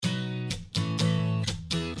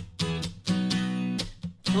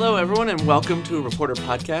Hello, everyone, and welcome to a Reporter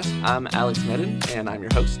Podcast. I'm Alex Medin, and I'm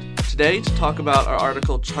your host. Today, to talk about our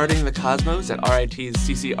article, Charting the Cosmos at RIT's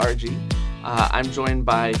CCRG, I'm joined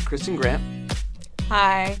by Kristen Grant.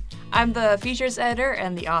 Hi, I'm the features editor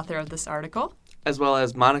and the author of this article. As well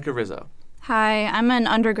as Monica Rizzo. Hi, I'm an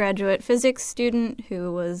undergraduate physics student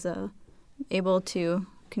who was able to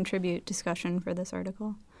contribute discussion for this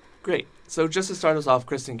article. Great. So just to start us off,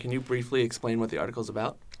 Kristen, can you briefly explain what the article is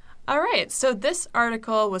about? All right, so this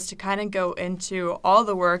article was to kind of go into all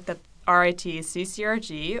the work that RIT's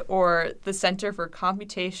CCRG, or the Center for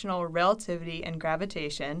Computational Relativity and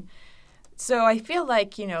Gravitation. So I feel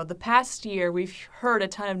like, the past year we've heard a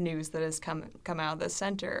ton of news that has come out of this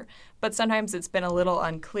center, but sometimes it's been a little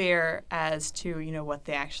unclear as to, what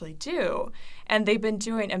they actually do. And they've been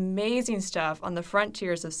doing amazing stuff on the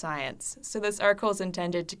frontiers of science. So this article is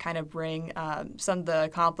intended to kind of bring some of the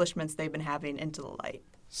accomplishments they've been having into the light.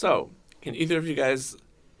 So, can either of you guys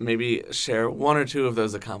maybe share one or two of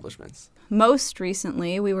those accomplishments? Most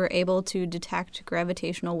recently, we were able to detect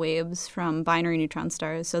gravitational waves from binary neutron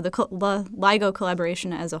stars. So the LIGO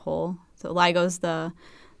collaboration as a whole. So LIGO is the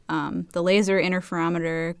Laser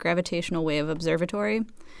Interferometer Gravitational Wave Observatory.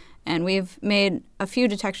 And we've made a few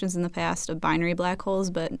detections in the past of binary black holes,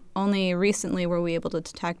 but only recently were we able to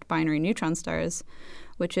detect binary neutron stars,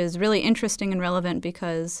 which is really interesting and relevant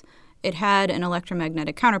because it had an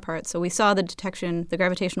electromagnetic counterpart. So we saw the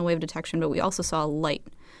gravitational wave detection, but we also saw light.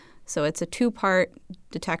 So it's a two-part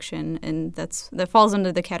detection, and that falls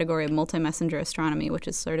under the category of multi-messenger astronomy, which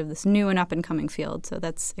is sort of this new and up-and-coming field. So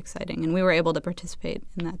that's exciting, and we were able to participate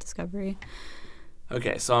in that discovery.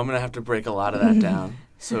 Okay, so I'm going to have to break a lot of that down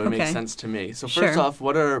so it makes sense to me. So first off,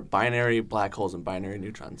 what are binary black holes and binary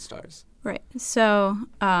neutron stars? Right. So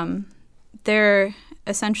they're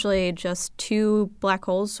essentially just two black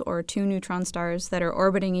holes or two neutron stars that are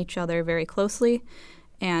orbiting each other very closely.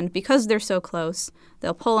 And because they're so close,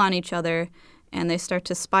 they'll pull on each other and they start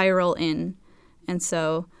to spiral in. And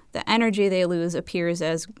so the energy they lose appears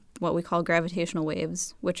as what we call gravitational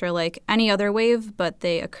waves, which are like any other wave, but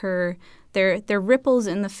they occur, they're ripples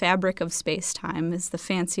in the fabric of space-time is the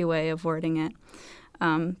fancy way of wording it.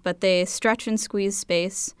 But they stretch and squeeze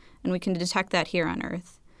space, and we can detect that here on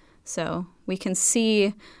Earth. So we can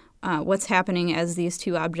see what's happening as these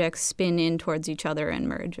two objects spin in towards each other and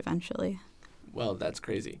merge eventually. Well, that's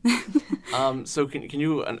crazy. So can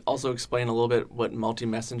you also explain a little bit what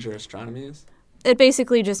multi-messenger astronomy is? It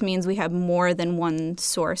basically just means we have more than one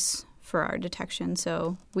source for our detection.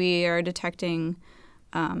 So we are detecting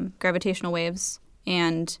gravitational waves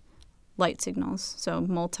and light signals, so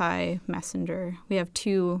multi-messenger. We have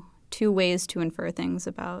two ways to infer things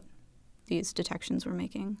about these detections we're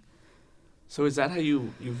making. So is that how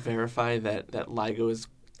you verify that LIGO is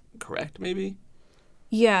correct, maybe?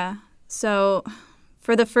 Yeah. So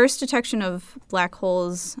for the first detection of black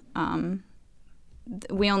holes,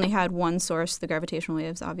 we only had one source, the gravitational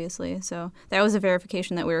waves, obviously. So that was a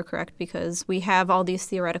verification that we were correct because we have all these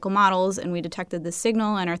theoretical models, and we detected the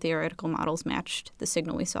signal, and our theoretical models matched the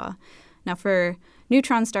signal we saw. Now for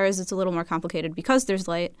neutron stars, it's a little more complicated because there's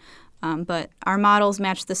light. But our models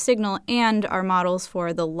matched the signal, and our models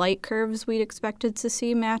for the light curves we'd expected to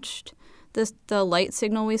see matched the light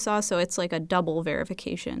signal we saw. So it's like a double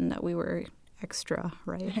verification that we were extra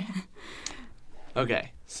right.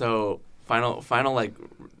 Okay, so final like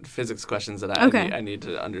physics questions that I need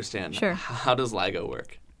to understand. Sure. How does LIGO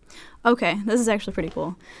work? Okay, this is actually pretty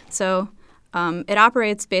cool. So it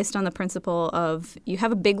operates based on the principle of you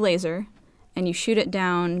have a big laser, and you shoot it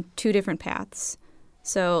down two different paths.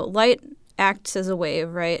 So light acts as a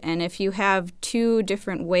wave, right? And if you have two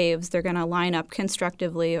different waves, they're going to line up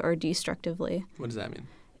constructively or destructively. What does that mean?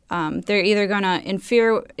 They're either going to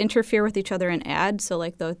interfere with each other and add, so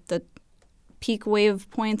like the peak wave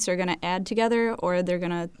points are going to add together, or they're going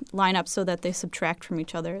to line up so that they subtract from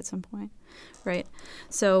each other at some point, right?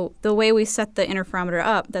 So the way we set the interferometer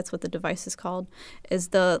up, that's what the device is called, is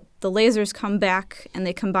the lasers come back and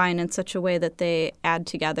they combine in such a way that they add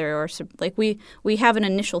together, or like we have an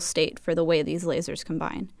initial state for the way these lasers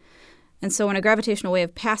combine. And so when a gravitational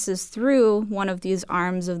wave passes through one of these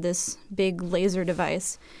arms of this big laser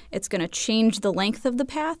device, it's going to change the length of the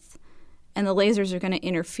path, and the lasers are going to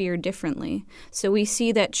interfere differently. So we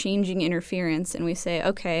see that changing interference, and we say,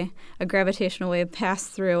 okay, a gravitational wave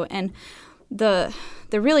passed through. And the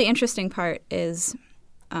really interesting part is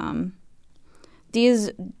these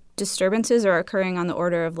disturbances are occurring on the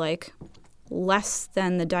order of like less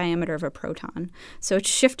than the diameter of a proton. So it's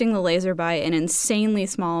shifting the laser by an insanely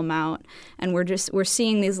small amount, and we're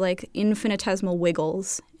seeing these like infinitesimal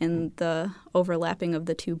wiggles in the overlapping of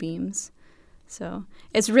the two beams. So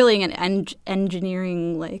it's really an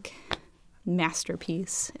engineering like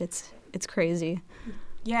masterpiece. It's crazy.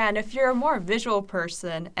 Yeah, and if you're a more visual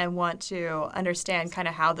person and want to understand kind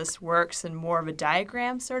of how this works in more of a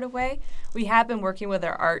diagram sort of way, we have been working with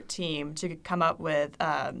our art team to come up with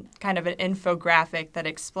kind of an infographic that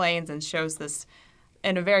explains and shows this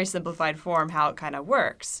in a very simplified form how it kind of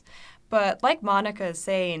works. But like Monica is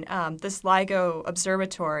saying, this LIGO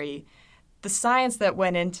observatory, the science that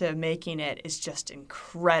went into making it is just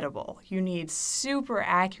incredible. You need super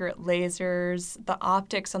accurate lasers. The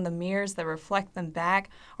optics on the mirrors that reflect them back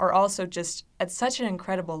are also just at such an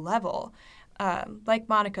incredible level. Like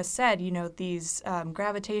Monica said, these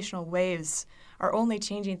gravitational waves are only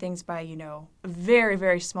changing things by, a very,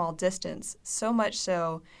 very small distance. So much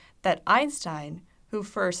so that Einstein, who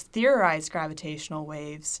first theorized gravitational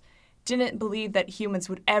waves, didn't believe that humans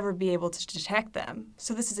would ever be able to detect them.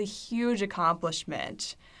 So this is a huge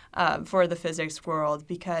accomplishment for the physics world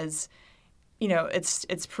because,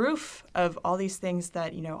 it's proof of all these things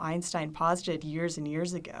that, Einstein posited years and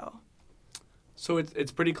years ago. So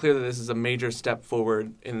it's pretty clear that this is a major step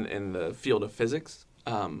forward in the field of physics.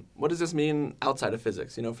 What does this mean outside of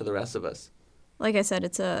physics, for the rest of us? Like I said,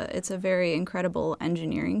 it's a very incredible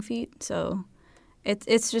engineering feat. So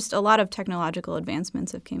it's just a lot of technological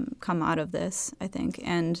advancements have come out of this, I think.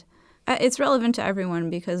 And it's relevant to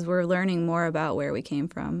everyone because we're learning more about where we came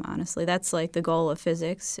from, honestly. That's like the goal of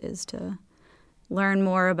physics, is to learn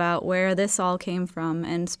more about where this all came from.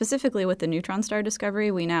 And specifically with the neutron star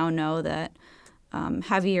discovery, we now know that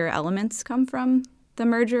heavier elements come from the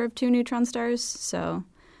merger of two neutron stars. So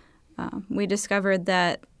we discovered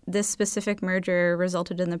that this specific merger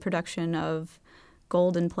resulted in the production of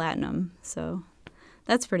gold and platinum. So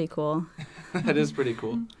that's pretty cool. That is pretty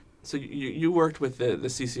cool. So you worked with the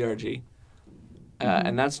CCRG,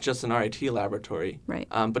 and that's just an RIT laboratory. Right.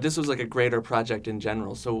 But this was like a greater project in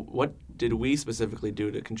general. So what did we specifically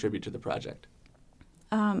do to contribute to the project?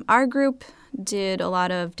 Our group did a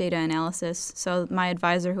lot of data analysis. So my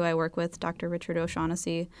advisor who I work with, Dr. Richard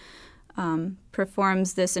O'Shaughnessy,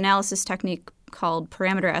 performs this analysis technique called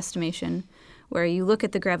parameter estimation, where you look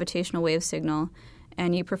at the gravitational wave signal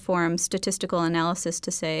and you perform statistical analysis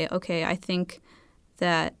to say, okay, I think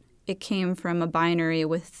that it came from a binary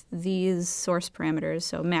with these source parameters,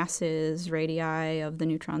 so masses, radii of the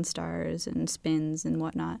neutron stars, and spins and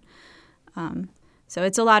whatnot. So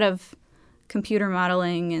it's a lot of computer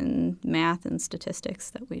modeling and math and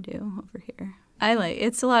statistics that we do over here.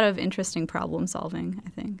 It's a lot of interesting problem solving, I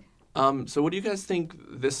think. So what do you guys think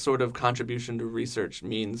this sort of contribution to research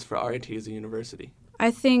means for RIT as a university? I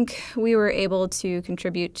think we were able to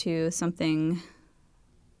contribute to something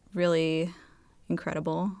really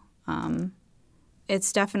incredible.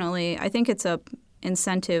 It's definitely, I think it's a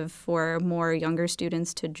incentive for more younger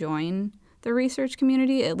students to join the research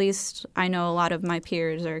community. At least I know a lot of my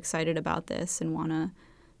peers are excited about this and want to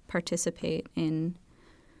participate in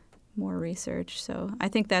more research. So I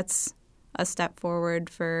think that's a step forward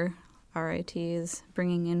for RITs,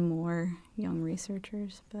 bringing in more young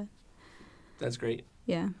researchers. But that's great.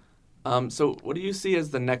 Yeah. So what do you see as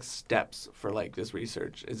the next steps for like this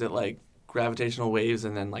research? Is it like gravitational waves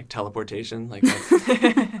and then like teleportation? Like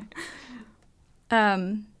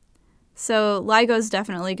So LIGO's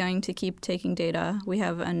definitely going to keep taking data. We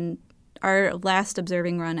have our last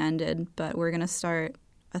observing run ended, but we're going to start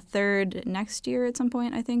a third next year at some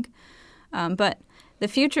point, I think. But the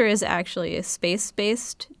future is actually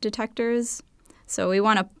space-based detectors. So we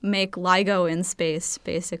want to make LIGO in space,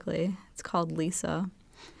 basically. It's called LISA.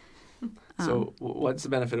 So what's the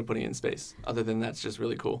benefit of putting it in space, other than that's just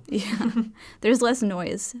really cool? Yeah, there's less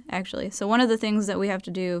noise, actually. So one of the things that we have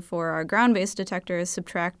to do for our ground-based detector is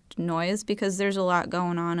subtract noise because there's a lot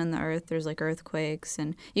going on in the Earth. There's like earthquakes,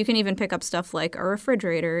 and you can even pick up stuff like a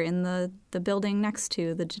refrigerator in the building next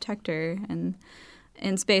to the detector. And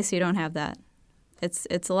in space, you don't have that.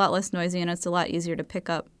 It's a lot less noisy, and it's a lot easier to pick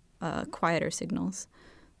up quieter signals.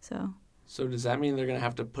 So does that mean they're going to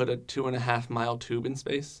have to put a 2.5-mile tube in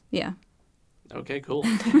space? Yeah. Okay, cool.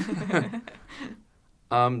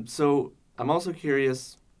 So I'm also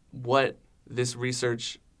curious what this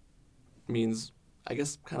research means, I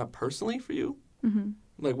guess, kind of personally for you. Mm-hmm.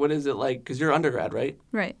 Like, what is it like? Because you're undergrad, right?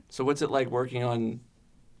 Right. So what's it like working on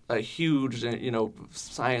a huge,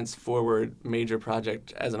 science-forward major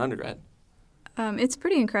project as an undergrad? It's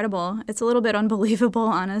pretty incredible. It's a little bit unbelievable,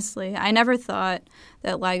 honestly. I never thought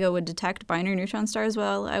that LIGO would detect binary neutron stars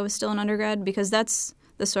while I was still an undergrad because that's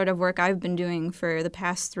the sort of work I've been doing for the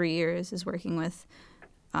past 3 years is working with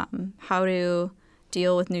how to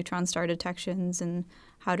deal with neutron star detections and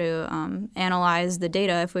how to analyze the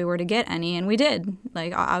data if we were to get any, and we did,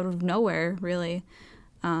 like out of nowhere, really.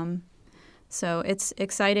 So it's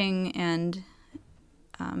exciting, and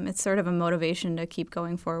it's sort of a motivation to keep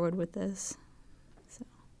going forward with this.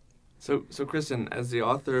 So Kristen, as the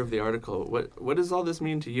author of the article, what does all this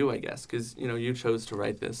mean to you, I guess? Because, you chose to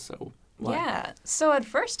write this, so why? Yeah. So at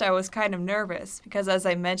first I was kind of nervous because, as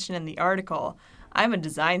I mentioned in the article, I'm a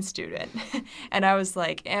design student. And I was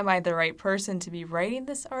like, am I the right person to be writing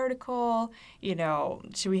this article?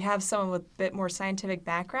 Should we have someone with a bit more scientific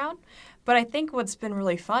background? But I think what's been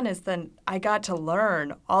really fun is then I got to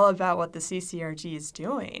learn all about what the CCRG is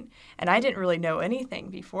doing. And I didn't really know anything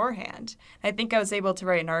beforehand. I think I was able to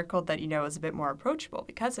write an article that, is a bit more approachable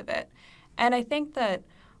because of it. And I think that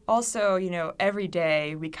also, every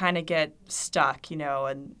day we kind of get stuck,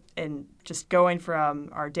 and just going from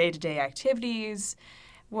our day-to-day activities,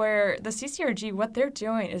 where the CCRG, what they're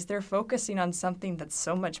doing is they're focusing on something that's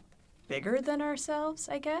so much bigger than ourselves,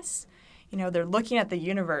 I guess. They're looking at the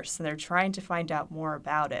universe and they're trying to find out more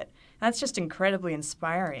about it. And that's just incredibly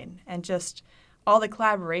inspiring. And just all the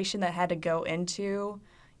collaboration that had to go into,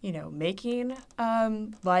 making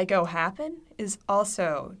LIGO happen is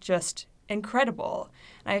also just incredible.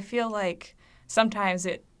 And I feel like sometimes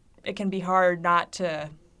it can be hard not to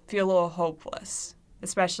feel a little hopeless,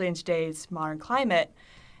 especially in today's modern climate.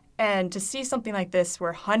 And to see something like this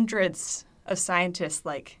where hundreds of scientists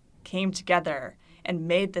came together and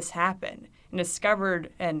made this happen and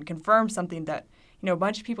discovered and confirmed something that, a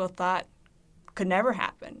bunch of people thought could never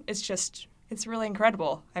happen. It's really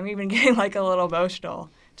incredible. I'm even getting a little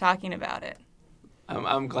emotional talking about it.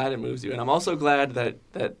 I'm glad it moves you. And I'm also glad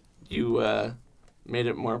that you made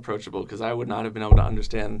it more approachable, because I would not have been able to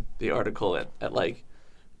understand the article at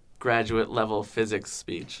graduate level physics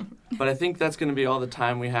speech. But I think that's going to be all the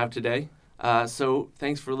time we have today. So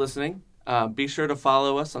thanks for listening. Be sure to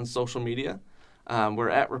follow us on social media. We're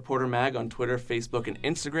at Reporter Mag on Twitter, Facebook, and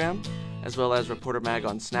Instagram, as well as Reporter Mag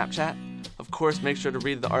on Snapchat. Of course, make sure to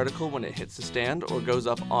read the article when it hits the stand or goes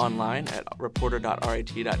up online at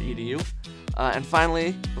reporter.rit.edu. And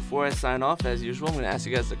finally, before I sign off, as usual, I'm going to ask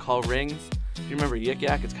you guys to call rings. If you remember Yik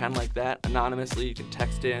Yak, it's kind of like that. Anonymously, you can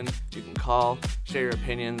text in, you can call, share your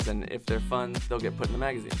opinions, and if they're fun, they'll get put in the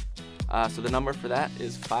magazine. So the number for that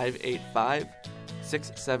is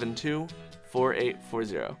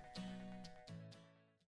 585-672-4840.